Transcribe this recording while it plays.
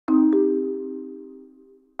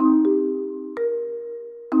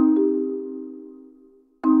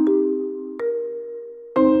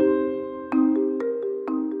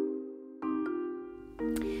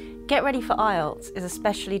Get Ready for IELTS is a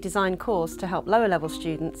specially designed course to help lower level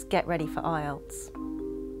students get ready for IELTS.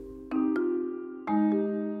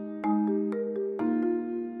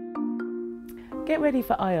 Get Ready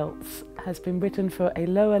for IELTS has been written for a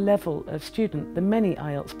lower level of student than many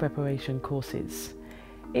IELTS preparation courses.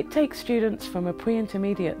 It takes students from a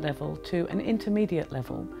pre-intermediate level to an intermediate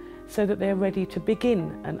level so that they're ready to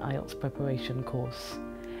begin an IELTS preparation course.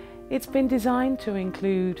 It's been designed to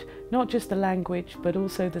include not just the language but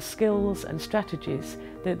also the skills and strategies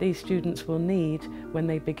that these students will need when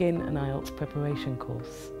they begin an IELTS preparation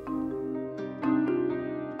course.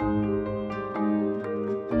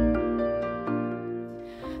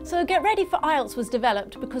 So Get Ready for IELTS was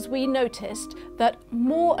developed because we noticed that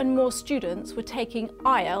more and more students were taking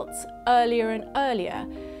IELTS earlier and earlier.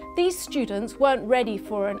 These students weren't ready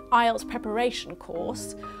for an IELTS preparation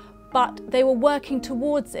course, but they were working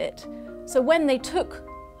towards it. So when they took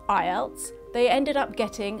IELTS, they ended up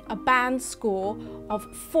getting a band score of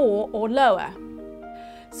 4 or lower.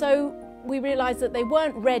 So we realised that they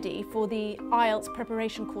weren't ready for the IELTS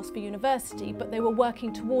preparation course for university, but they were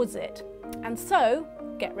working towards it. And so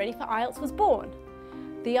Get Ready for IELTS was born.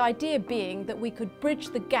 The idea being that we could bridge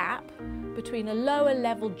the gap between a lower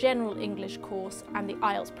level general English course and the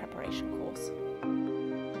IELTS preparation course.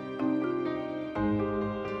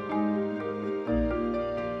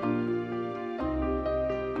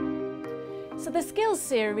 So the Skills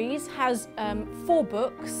series has 4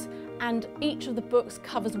 books, and each of the books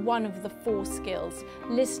covers one of the 4 skills: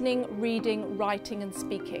 listening, reading, writing and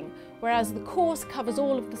speaking, whereas the course covers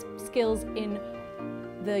all of the skills in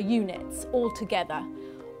the units all together.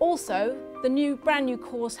 Also, the brand new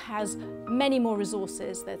course has many more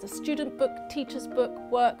resources. There's a student book, teacher's book,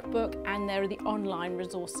 workbook, and there are the online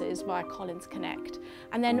resources via Collins Connect.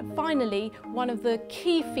 And then finally, one of the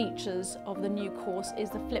key features of the new course is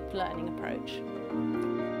the flipped learning approach.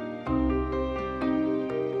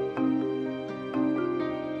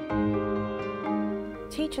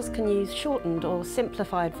 Teachers can use shortened or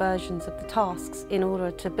simplified versions of the tasks in order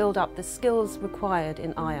to build up the skills required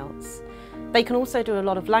in IELTS. They can also do a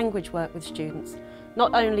lot of language work with students,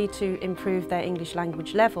 not only to improve their English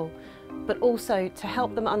language level, but also to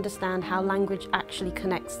help them understand how language actually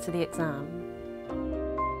connects to the exam.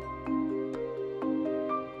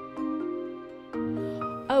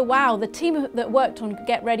 Oh wow, the team that worked on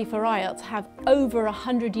Get Ready for IELTS have over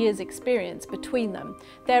 100 years experience between them.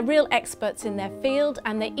 They're real experts in their field,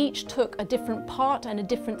 and they each took a different part and a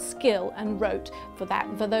different skill and wrote for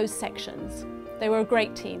those sections. They were a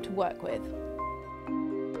great team to work with.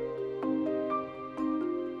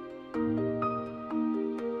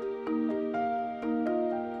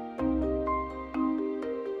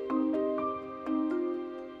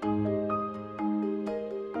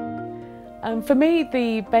 For me,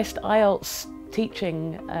 the best IELTS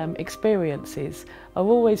teaching experiences are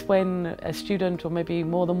always when a student, or maybe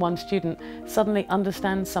more than one student, suddenly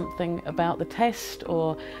understands something about the test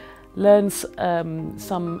or learns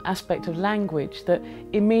some aspect of language that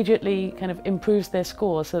immediately kind of improves their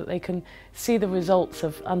score, so that they can see the results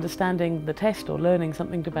of understanding the test or learning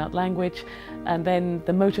something about language, and then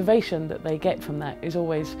the motivation that they get from that is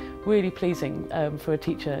always really pleasing for a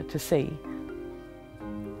teacher to see.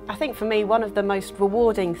 I think for me, one of the most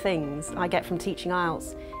rewarding things I get from teaching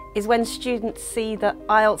IELTS is when students see that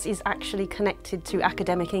IELTS is actually connected to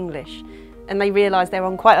academic English, and they realise they're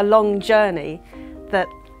on quite a long journey that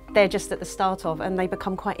they're just at the start of, and they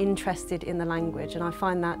become quite interested in the language, and I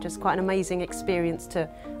find that just quite an amazing experience to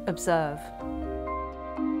observe.